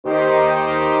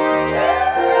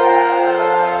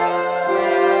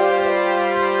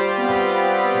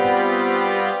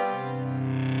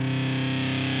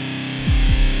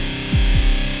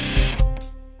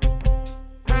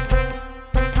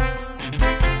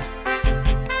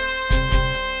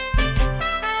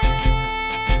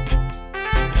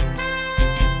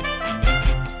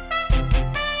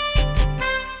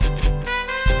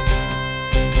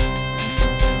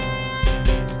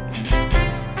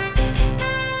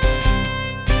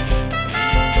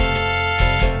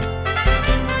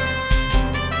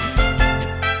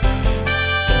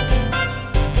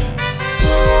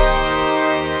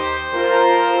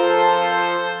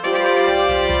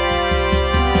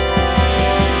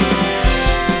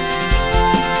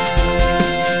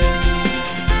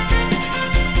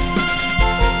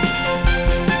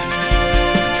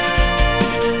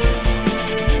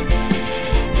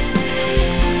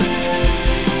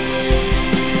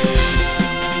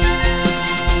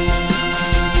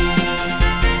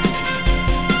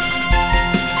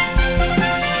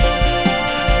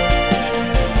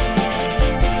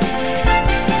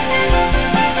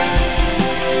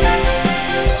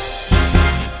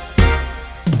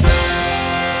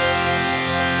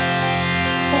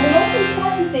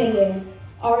today is,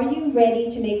 are you ready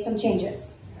to make some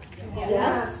changes?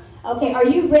 Yes. Okay, are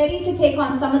you ready to take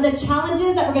on some of the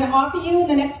challenges that we're going to offer you in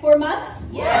the next 4 months?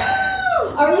 Yes.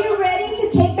 Are you ready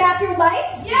to take back your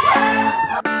life?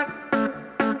 Yes.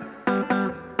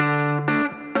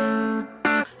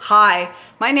 Hi,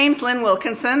 my name's Lynn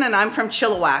Wilkinson and I'm from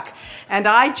Chilliwack, and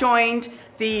I joined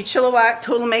the Chilliwack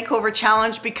Total Makeover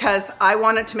Challenge because I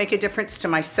wanted to make a difference to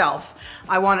myself.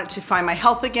 I wanted to find my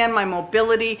health again, my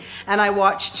mobility, and I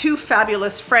watched 2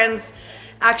 fabulous friends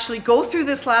actually go through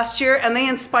this last year, and they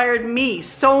inspired me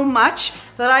so much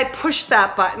that I pushed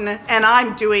that button and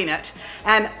I'm doing it.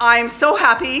 And I'm so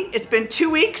happy. It's been 2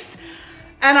 weeks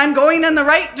and I'm going in the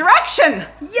right direction.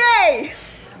 Yay!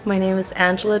 My name is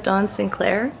Angela Dawn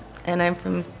Sinclair and I'm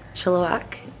from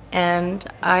Chilliwack, and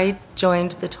I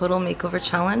joined the Total Makeover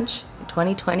Challenge in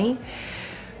 2020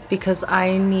 because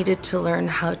I needed to learn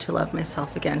how to love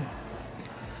myself again.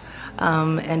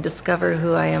 And discover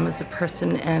who I am as a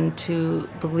person, and to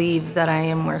believe that I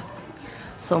am worth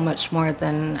so much more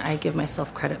than I give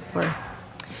myself credit for.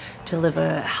 To live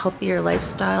a healthier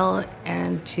lifestyle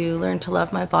and to learn to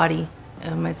love my body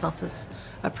and myself as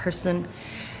a person,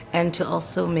 and to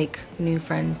also make new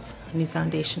friends, a new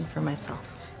foundation for myself.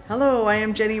 Hello, I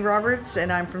am Jenny Roberts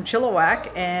and I'm from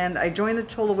Chilliwack, and I joined the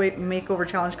Total Makeover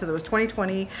Challenge because it was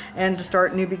 2020 and to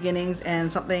start new beginnings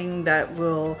and something that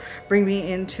will bring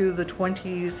me into the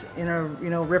 20s in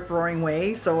a rip-roaring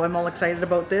way. So I'm all excited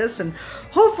about this, and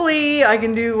hopefully I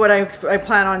can do what I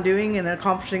plan on doing and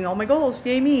accomplishing all my goals.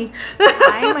 Yay me!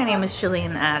 Hi, my name is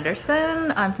Julian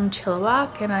Anderson. I'm from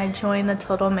Chilliwack and I joined the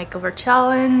Total Makeover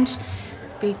Challenge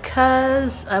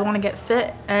because I want to get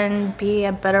fit and be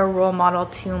a better role model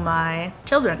to my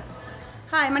children.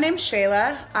 Hi, my name's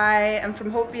Shayla. I am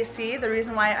from Hope, BC. The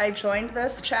reason why I joined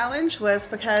this challenge was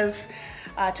because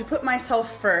to put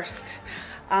myself first.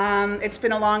 It's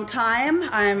been a long time.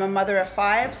 I'm a mother of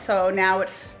 5, so now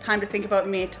it's time to think about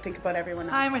me, to think about everyone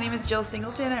else. Hi, my name is Jill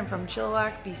Singleton. I'm from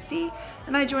Chilliwack, BC,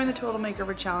 and I joined the Total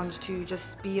Makeover Challenge to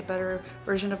just be a better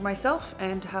version of myself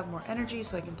and to have more energy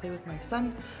so I can play with my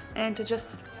son and to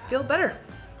just feel better.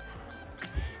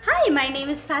 Hi, my name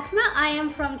is Fatima. I am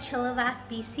from Chilliwack,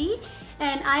 BC,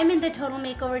 and I'm in the Total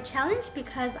Makeover Challenge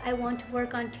because I want to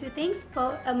work on 2 things,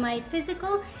 both my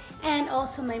physical and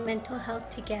also my mental health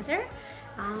together.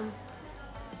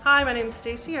 Hi, my name is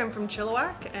Stacy. I'm from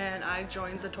Chilliwack and I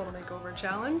joined the Total Makeover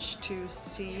Challenge to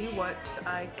see what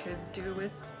I could do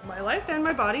with my life and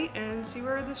my body and see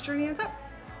where this journey ends up.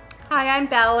 Hi, I'm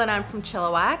Belle and I'm from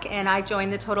Chilliwack, and I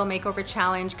joined the Total Makeover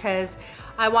Challenge because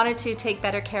I wanted to take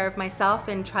better care of myself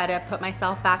and try to put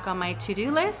myself back on my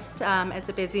to-do list. As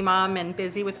a busy mom and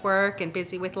busy with work and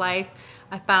busy with life,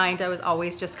 I find I was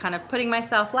always just kind of putting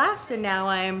myself last, and now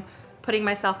I'm putting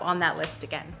myself on that list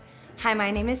again. Hi,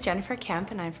 my name is Jennifer Kemp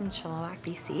and I'm from Chilliwack,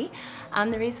 BC.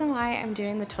 The reason why I'm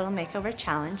doing the Total Makeover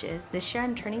Challenge is this year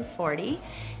I'm turning 40,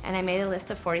 and I made a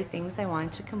list of 40 things I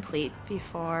wanted to complete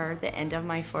before the end of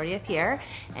my 40th year,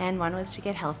 and one was to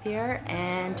get healthier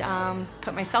and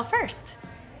put myself first.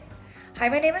 Hi,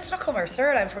 my name is Nicole Mercer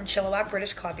and I'm from Chilliwack,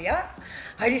 British Columbia.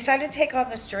 I decided to take on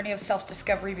this journey of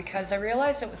self-discovery because I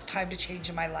realized it was time to change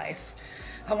in my life.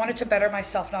 I wanted to better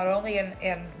myself not only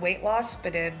in weight loss,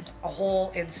 but in a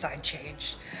whole inside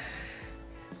change.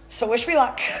 So wish me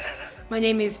luck. My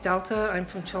name is Delta. I'm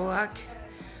from Chilliwack.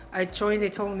 I joined the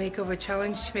Total Makeover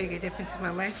Challenge to make a difference in my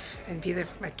life and be there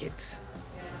for my kids.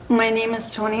 My name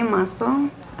is Tony Masso.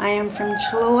 I am from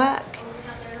Chilliwack,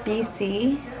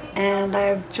 BC, and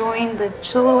I've joined the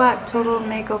Chilliwack Total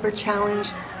Makeover Challenge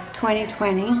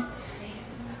 2020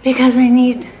 because I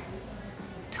need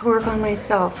to work on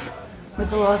myself with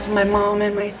the loss of my mom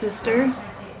and my sister,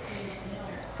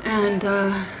 and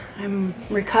I'm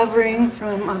recovering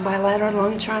from a bilateral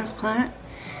lung transplant,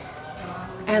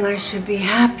 and I should be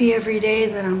happy every day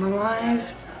that I'm alive,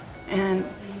 and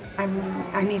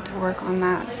I need to work on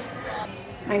that.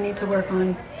 I need to work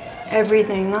on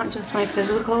everything, not just my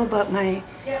physical, but my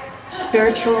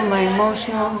spiritual, my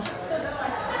emotional,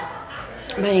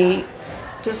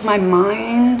 just my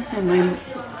mind, and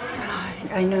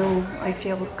I know I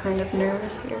feel kind of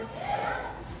nervous here,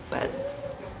 but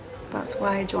that's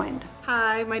why I joined.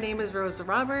 Hi, my name is Rosa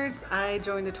Roberts. I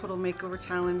joined the Total Makeover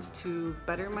Challenge to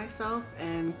better myself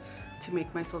and to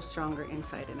make myself stronger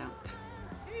inside and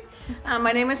out.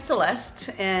 My name is Celeste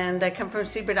and I come from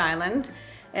Seabird Island,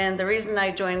 and the reason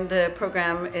I joined the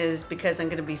program is because I'm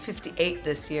going to be 58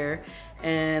 this year,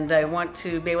 and I want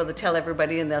to be able to tell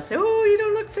everybody, and they'll say, oh, you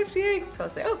don't look 58. So I'll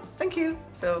say, oh, thank you.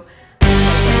 So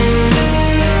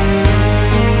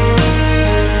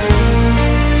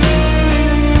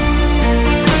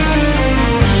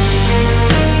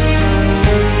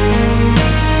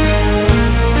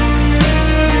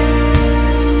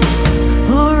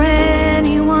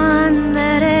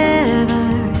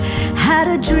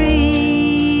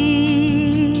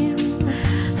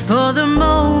for the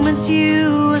moments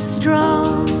you were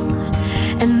strong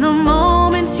and the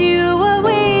moments you were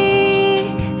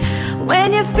weak,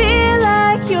 when you feel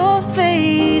like you're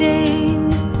fading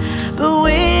but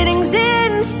waiting's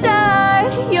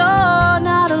inside. You're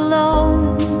not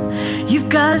alone. You've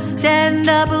gotta stand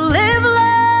up, live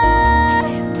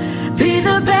life, be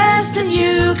the best that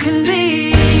you can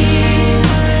be,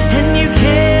 and you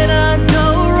cannot go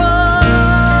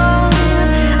wrong.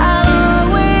 I'll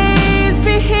always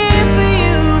be here for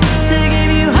you to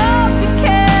give you hope to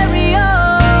carry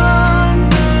on.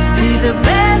 Be the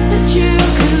best that you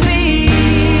can be.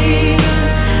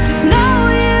 Just know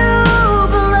you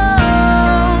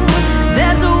belong.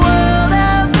 There's a world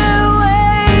out there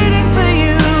waiting for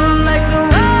you, like the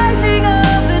rising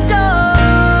of the dawn.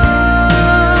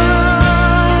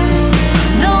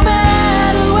 No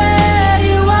matter where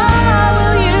you are,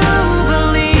 will you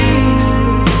believe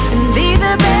and be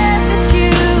the best that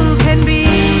you can be?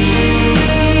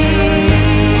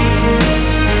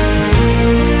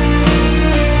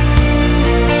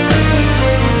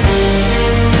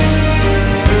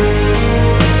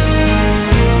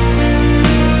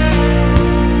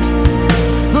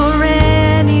 For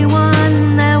anyone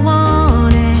that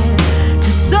wanted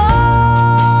to soar,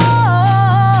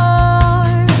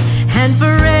 and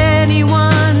for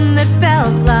anyone that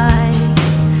felt like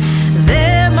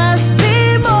there must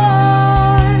be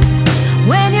more,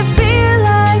 when you feel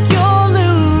like you're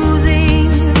losing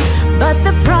but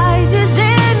the prize is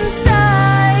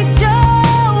inside,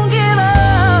 don't give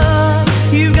up.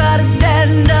 You gotta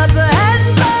stand up and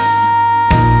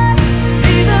fight.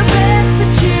 Be the best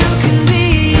that you can be,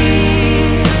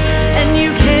 and you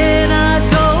cannot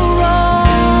go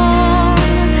wrong.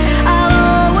 I'll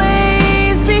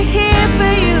always be here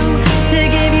for you to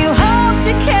give you hope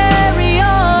to carry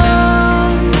on.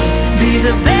 Be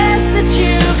the best that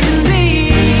you can be.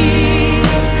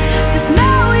 Just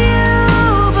know you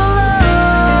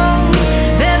belong.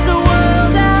 There's a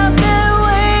world out there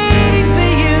waiting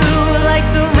for you, like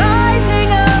the rising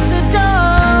of the dawn.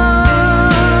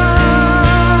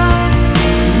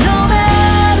 No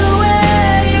matter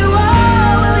where you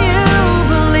are, will you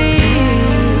believe?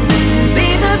 Be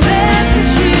the best that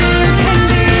you can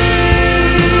be.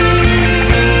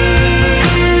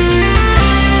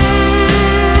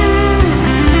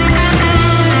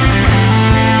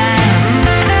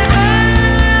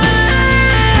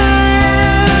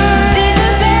 Be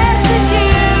the best that you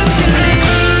can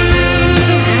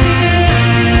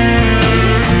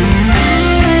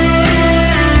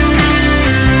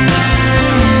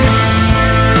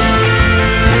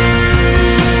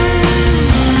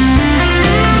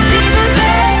Be the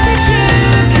best that you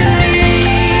can be,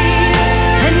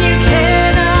 and you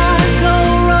cannot go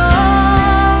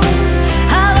wrong.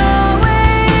 I'll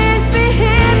always be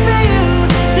here for you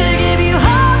to give you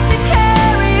hope to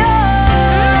carry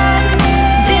on.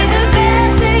 Be the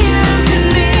best that you can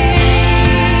be.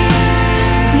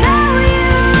 Just know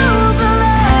you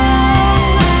belong.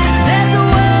 There's a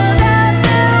world out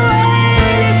there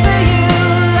waiting for you,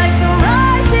 like the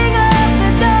rising of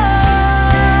the dawn.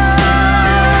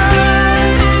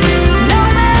 No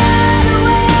matter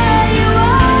where you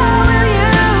are, will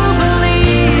you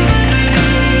believe?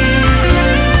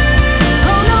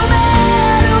 Oh, no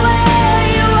matter where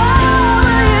you are,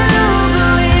 will you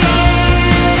believe?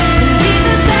 And be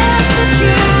the best that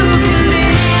you can be.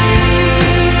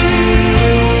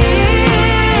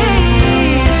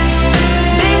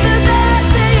 Be the best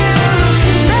that you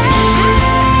can be.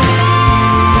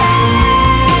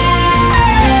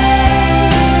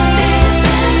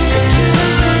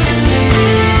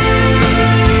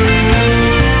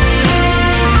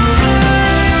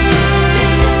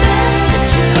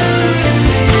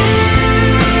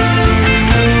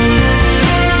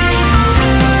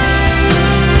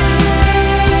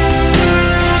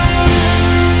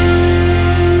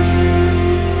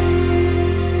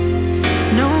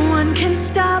 No one can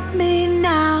stop me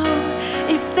now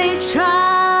if they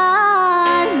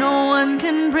try. No one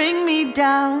can bring me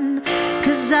down,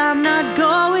 'cause I'm not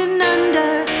going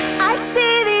under. I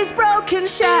see these broken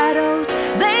shadows,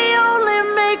 they only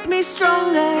make me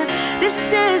stronger. This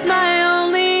is my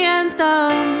only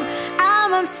anthem,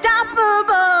 I'm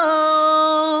unstoppable.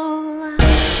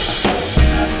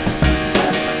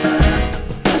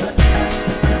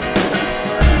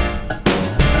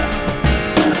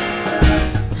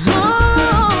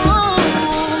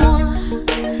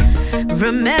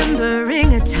 Remembering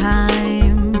a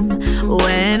time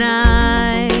when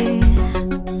I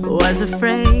was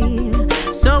afraid,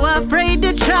 so afraid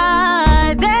to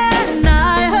try. Then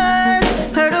I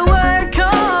heard a word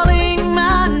calling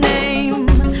my name.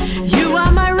 You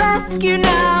are my rescue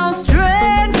now,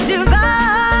 strength to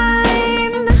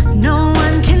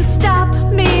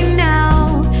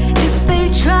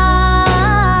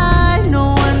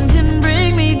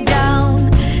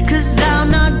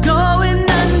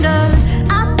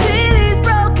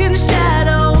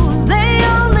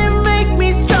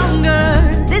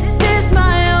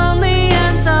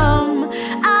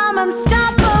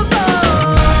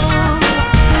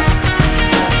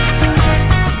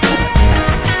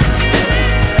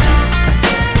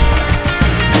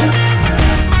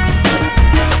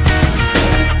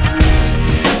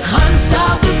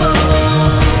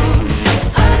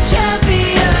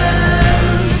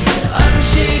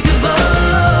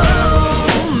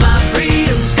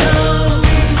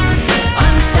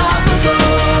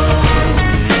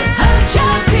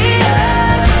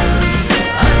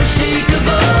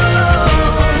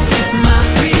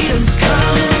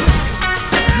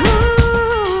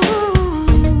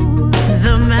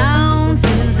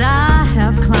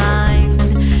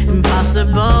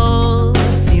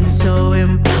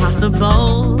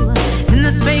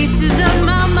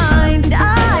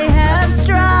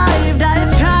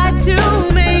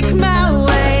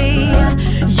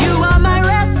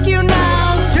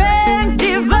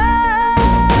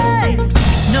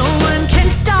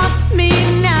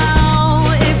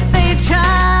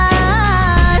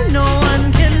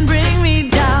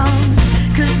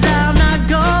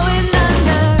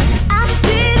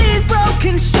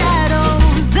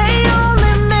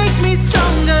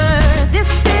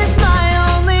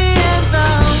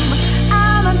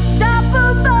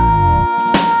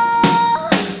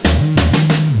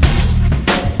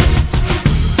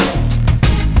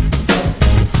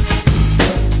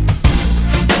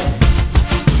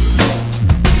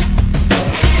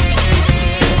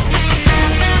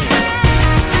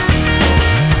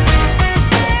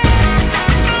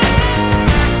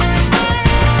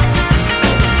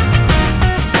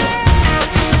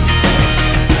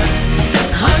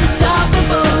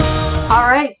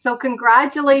right, so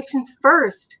congratulations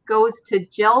first goes to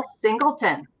Jill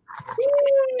Singleton.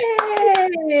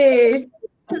 Yay!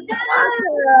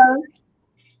 Awesome.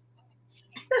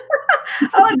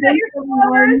 Oh,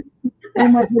 good.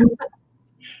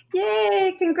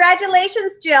 Yay!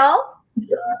 Congratulations, Jill.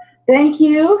 Thank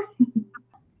you.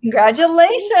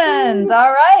 Congratulations.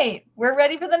 All right. We're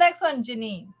ready for the next one,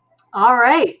 Janine. All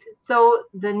right, so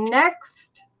the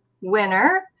next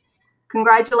winner,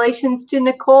 congratulations to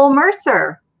Nicole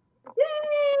Mercer.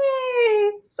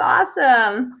 Yay! It's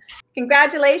awesome.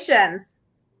 Congratulations.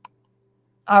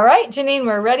 All right, Janine,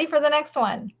 we're ready for the next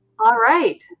one. All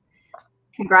right.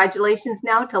 Congratulations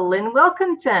now to Lynn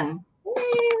Wilkinson.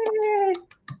 Yay!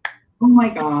 Oh my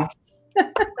gosh.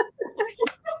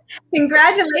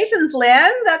 Congratulations,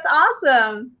 Lynn. That's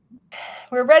awesome.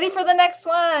 We're ready for the next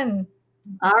one.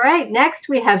 All right, next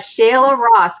we have Shayla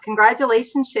Ross.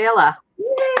 Congratulations, Shayla.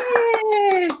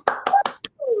 Yay!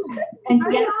 And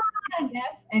yes, and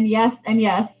yes, and yes, and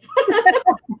yes.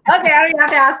 Okay, I don't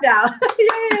have to ask now.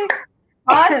 Yay!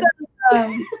 Awesome.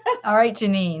 All right,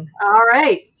 Janine. All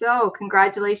right, so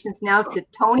congratulations now to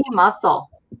Tony Muscle.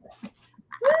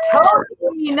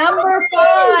 Tony, number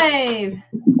 5.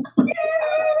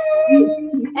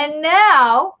 And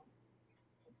now,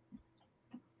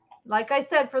 like I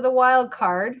said, for the wild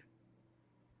card,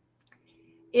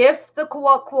 if the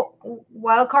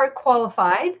wild card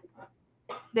qualified,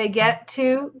 they get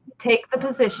to take the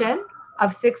position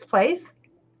of 6th place.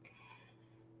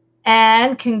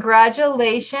 And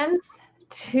congratulations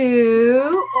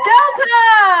to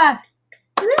Delta!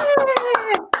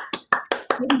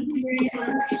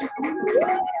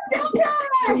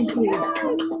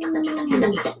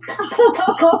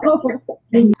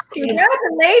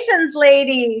 Congratulations,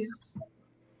 ladies.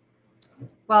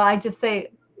 Well, I just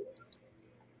say,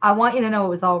 I want you to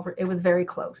know it was very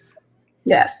close.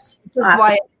 Yes. That's Awesome.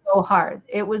 why it's so hard.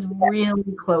 It was really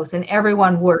close, and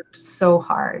everyone worked so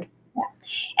hard.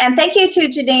 And thank you to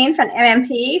Janine from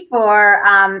MMP for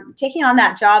taking on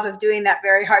that job of doing that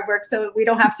very hard work so we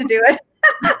don't have to do it.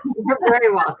 You're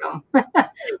very welcome.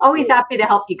 Always happy to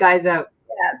help you guys out.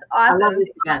 Yes, awesome. I love this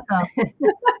event.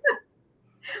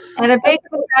 And a big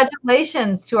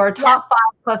congratulations to our top 5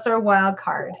 plus our wild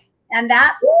card. And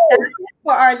that's it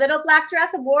for our Little Black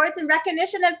Dress Awards and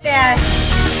Recognition event.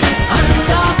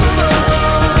 Unstoppable.